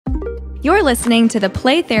You're listening to the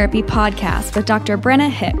Play Therapy Podcast with Dr. Brenna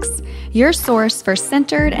Hicks, your source for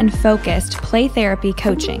centered and focused play therapy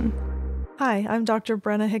coaching. Hi, I'm Dr.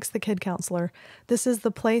 Brenna Hicks, the Kid Counselor. This is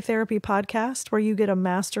the Play Therapy Podcast where you get a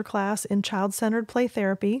masterclass in child-centered play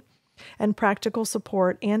therapy and practical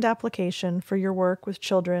support and application for your work with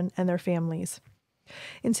children and their families.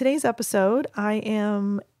 In today's episode, I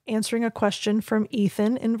am answering a question from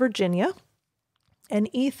Ethan in Virginia. And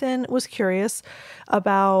Ethan was curious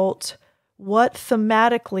about what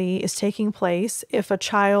thematically is taking place if a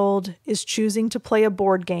child is choosing to play a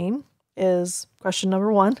board game, is question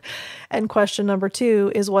number one. And question number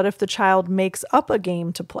two is, what if the child makes up a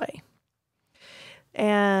game to play?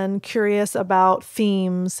 And curious about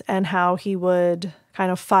themes and how he would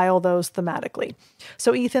kind of file those thematically.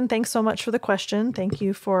 So Ethan, thanks so much for the question. Thank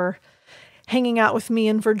you for hanging out with me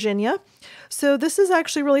in Virginia. So this is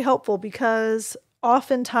actually really helpful because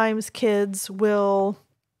oftentimes kids will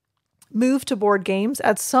move to board games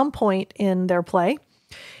at some point in their play.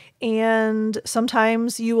 And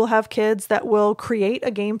sometimes you will have kids that will create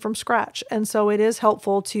a game from scratch. And so it is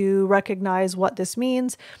helpful to recognize what this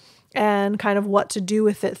means and kind of what to do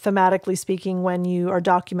with it thematically speaking when you are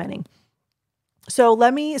documenting. So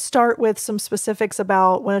let me start with some specifics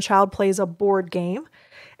about when a child plays a board game,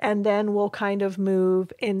 and then we'll kind of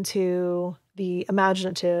move into the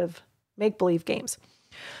imaginative make-believe games.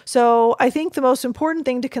 So I think the most important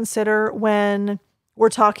thing to consider when we're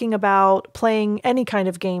talking about playing any kind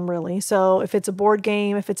of game, really. So if it's a board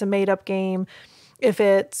game, if it's a made-up game, if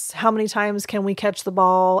it's how many times can we catch the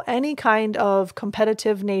ball, any kind of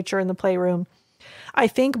competitive nature in the playroom, I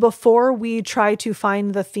think before we try to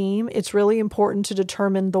find the theme, it's really important to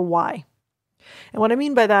determine the why. And what I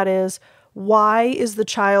mean by that is, why is the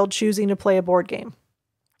child choosing to play a board game?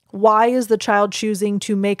 Why is the child choosing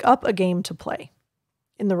to make up a game to play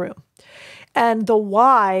in the room? And the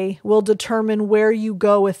why will determine where you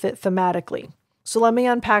go with it thematically. So let me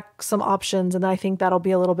unpack some options, and I think that'll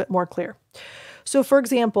be a little bit more clear. So for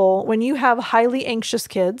example, when you have highly anxious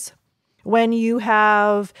kids, when you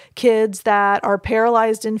have kids that are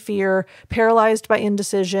paralyzed in fear, paralyzed by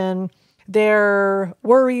indecision, they're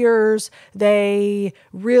worriers, they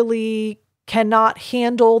really cannot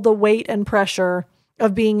handle the weight and pressure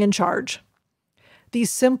of being in charge, the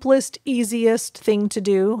simplest, easiest thing to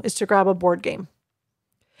do is to grab a board game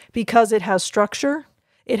because it has structure,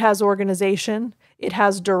 it has organization, it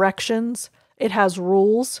has directions, it has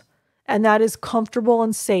rules, and that is comfortable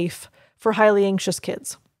and safe for highly anxious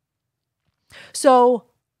kids. So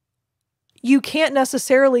you can't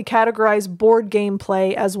necessarily categorize board game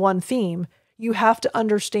play as one theme. You have to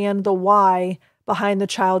understand the why behind the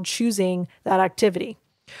child choosing that activity.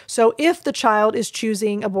 So if the child is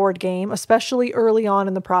choosing a board game, especially early on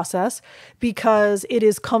in the process, because it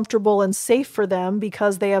is comfortable and safe for them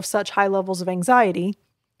because they have such high levels of anxiety,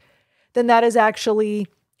 then that is actually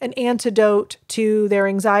an antidote to their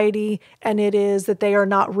anxiety, and it is that they are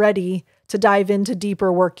not ready to dive into deeper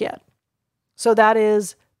work yet. So that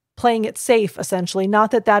is playing it safe, essentially.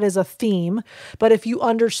 Not that that is a theme, but if you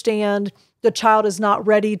understand the child is not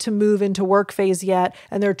ready to move into work phase yet,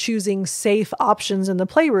 and they're choosing safe options in the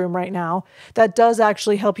playroom right now, that does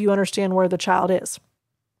actually help you understand where the child is.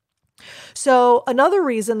 So another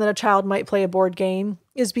reason that a child might play a board game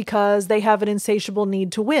is because they have an insatiable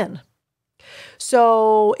need to win.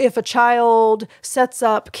 So if a child sets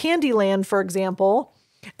up Candyland, for example,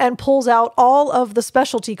 and pulls out all of the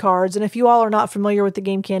specialty cards, and if you all are not familiar with the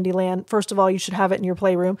game Candyland, first of all, you should have it in your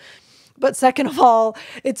playroom. But second of all,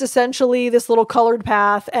 it's essentially this little colored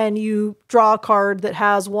path, and you draw a card that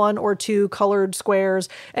has one or two colored squares,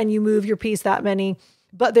 and you move your piece that many.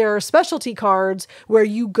 But there are specialty cards where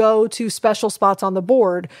you go to special spots on the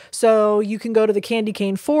board. So you can go to the Candy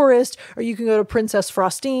Cane Forest, or you can go to Princess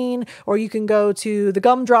Frostine, or you can go to the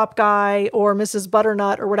Gumdrop Guy or Mrs.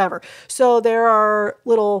 Butternut or whatever. So there are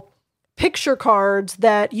little picture cards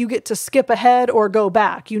that you get to skip ahead or go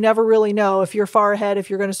back. You never really know if you're far ahead, if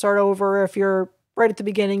you're going to start over, if you're right at the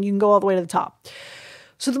beginning, you can go all the way to the top.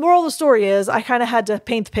 So the moral of the story is I kind of had to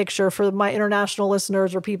paint the picture for my international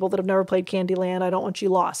listeners or people that have never played Candyland. I don't want you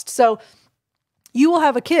lost. So you will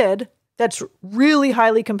have a kid that's really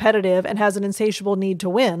highly competitive and has an insatiable need to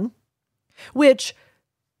win, which,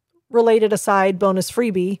 related aside, bonus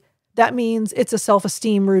freebie, that means it's a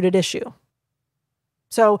self-esteem rooted issue.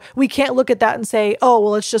 So we can't look at that and say, oh,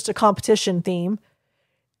 well, it's just a competition theme.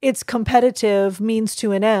 It's competitive means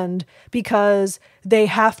to an end because they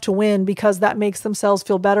have to win, because that makes themselves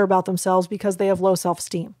feel better about themselves because they have low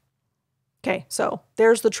self-esteem. Okay, so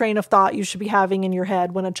there's the train of thought you should be having in your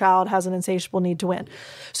head when a child has an insatiable need to win.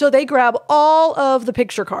 So they grab all of the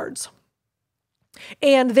picture cards.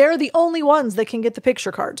 And they're the only ones that can get the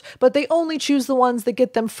picture cards, but they only choose the ones that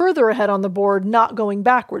get them further ahead on the board, not going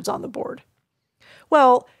backwards on the board.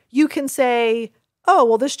 Well, you can say, oh,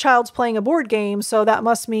 well, this child's playing a board game, so that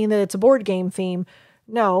must mean that it's a board game theme.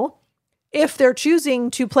 No. If they're choosing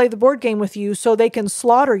to play the board game with you so they can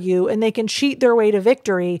slaughter you and they can cheat their way to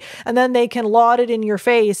victory, and then they can laud it in your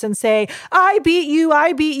face and say, I beat you,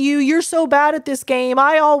 you're so bad at this game,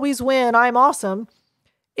 I always win, I'm awesome.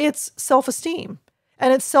 It's self-esteem,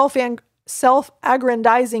 and it's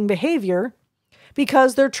self-aggrandizing behavior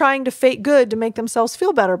because they're trying to fake good to make themselves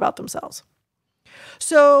feel better about themselves.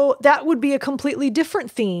 So that would be a completely different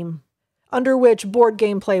theme under which board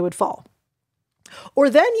game play would fall. Or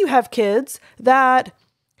then you have kids that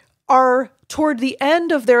are toward the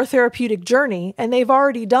end of their therapeutic journey and they've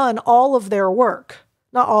already done all of their work.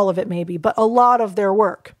 Not all of it maybe, but a lot of their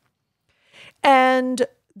work. And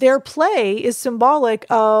their play is symbolic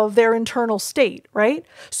of their internal state, right?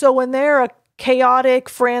 So when they're a chaotic,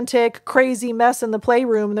 frantic, crazy mess in the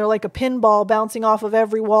playroom, and they're like a pinball bouncing off of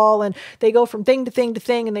every wall, and they go from thing to thing to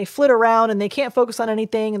thing, and they flit around, and they can't focus on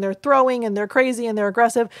anything, and they're throwing, and they're crazy, and they're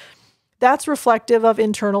aggressive, that's reflective of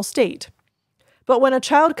internal state. But when a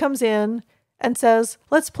child comes in and says,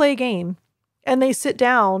 let's play a game, and they sit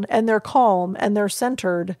down, and they're calm, and they're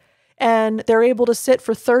centered, and they're able to sit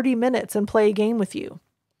for 30 minutes and play a game with you,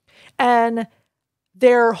 and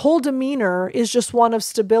their whole demeanor is just one of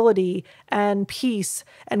stability and peace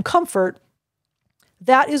and comfort,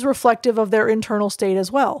 that is reflective of their internal state as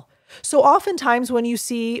well. So oftentimes when you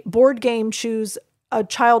see a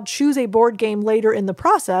child choose a board game later in the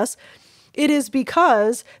process, it is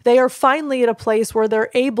because they are finally at a place where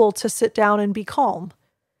they're able to sit down and be calm.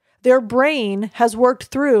 Their brain has worked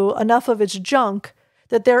through enough of its junk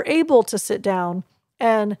that they're able to sit down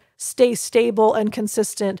and stay stable and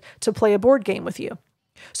consistent to play a board game with you.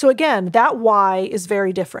 So again, that why is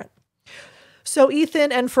very different. So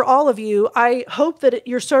Ethan, and for all of you, I hope that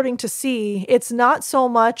you're starting to see it's not so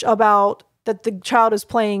much about that the child is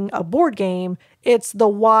playing a board game, it's the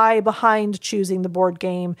why behind choosing the board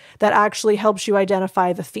game that actually helps you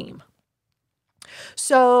identify the theme.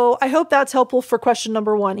 So I hope that's helpful for question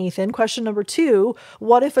number 1, Ethan. Question number 2,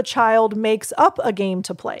 what if a child makes up a game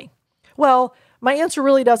to play? Well, my answer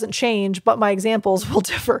really doesn't change, but my examples will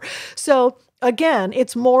differ. So again,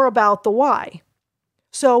 it's more about the why.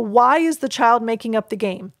 So why is the child making up the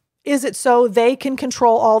game? Is it so they can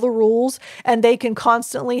control all the rules and they can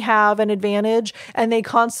constantly have an advantage and they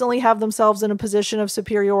constantly have themselves in a position of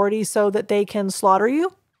superiority so that they can slaughter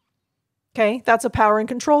you? Okay, that's a power and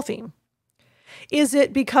control theme. Is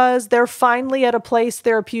it because they're finally at a place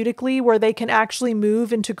therapeutically where they can actually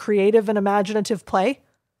move into creative and imaginative play?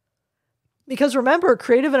 Because remember,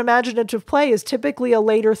 creative and imaginative play is typically a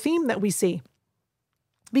later theme that we see.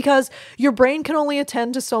 Because your brain can only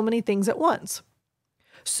attend to so many things at once.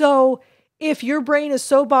 So if your brain is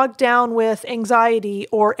so bogged down with anxiety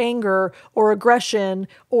or anger or aggression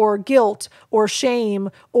or guilt or shame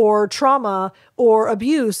or trauma or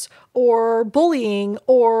abuse or bullying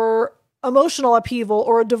or emotional upheaval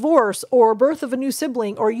or a divorce or birth of a new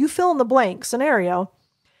sibling or you fill in the blank scenario,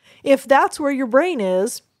 if that's where your brain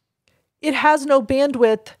is, it has no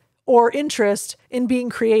bandwidth or interest in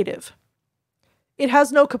being creative. It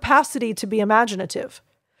has no capacity to be imaginative.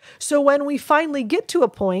 So when we finally get to a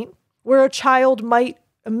point where a child might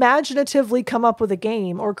imaginatively come up with a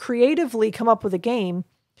game or creatively come up with a game,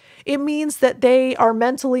 it means that they are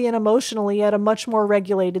mentally and emotionally at a much more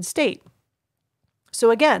regulated state.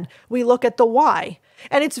 So again, we look at the why,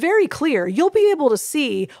 and it's very clear. You'll be able to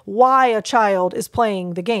see why a child is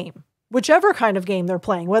playing the game, whichever kind of game they're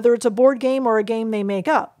playing, whether it's a board game or a game they make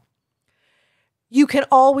up. You can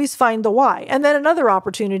always find the why. And then another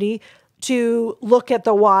opportunity to look at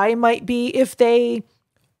the why might be if they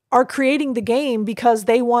are creating the game because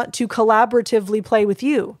they want to collaboratively play with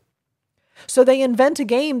you. So they invent a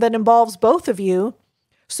game that involves both of you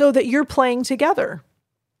so that you're playing together.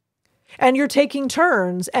 And you're taking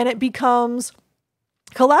turns and it becomes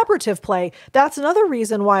collaborative play. That's another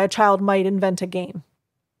reason why a child might invent a game.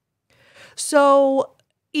 So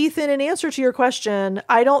Ethan, in answer to your question,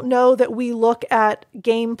 I don't know that we look at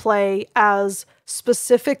gameplay as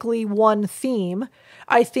specifically one theme.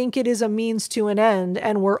 I think it is a means to an end,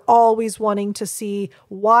 and we're always wanting to see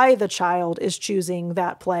why the child is choosing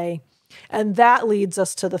that play, and that leads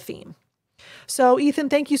us to the theme. So Ethan,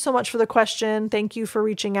 thank you so much for the question. Thank you for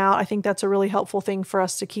reaching out. I think that's a really helpful thing for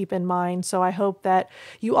us to keep in mind. So I hope that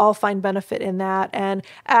you all find benefit in that. And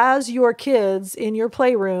as your kids in your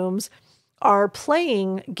playrooms are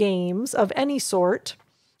playing games of any sort,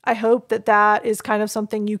 I hope that that is kind of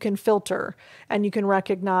something you can filter and you can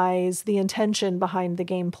recognize the intention behind the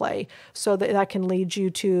gameplay so that that can lead you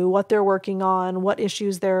to what they're working on, what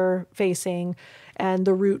issues they're facing, and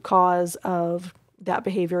the root cause of that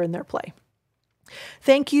behavior in their play.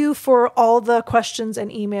 Thank you for all the questions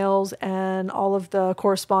and emails and all of the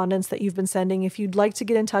correspondence that you've been sending. If you'd like to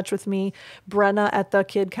get in touch with me, Brenna at the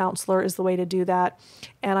Kid Counselor is the way to do that.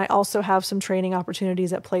 And I also have some training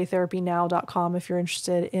opportunities at playtherapynow.com if you're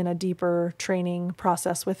interested in a deeper training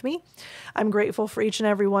process with me. I'm grateful for each and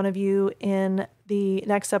every one of you. In the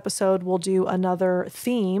next episode, we'll do another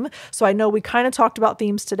theme. So I know we kind of talked about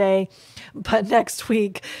themes today, but next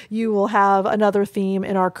week you will have another theme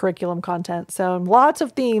in our curriculum content. So lots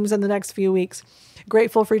of themes in the next few weeks.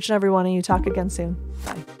 Grateful for each and every one of you. Talk again soon.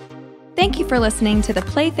 Bye. Thank you for listening to the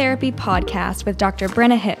Play Therapy Podcast with Dr.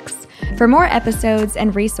 Brenna Hicks. For more episodes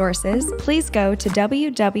and resources, please go to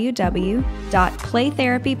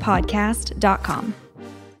www.playtherapypodcast.com.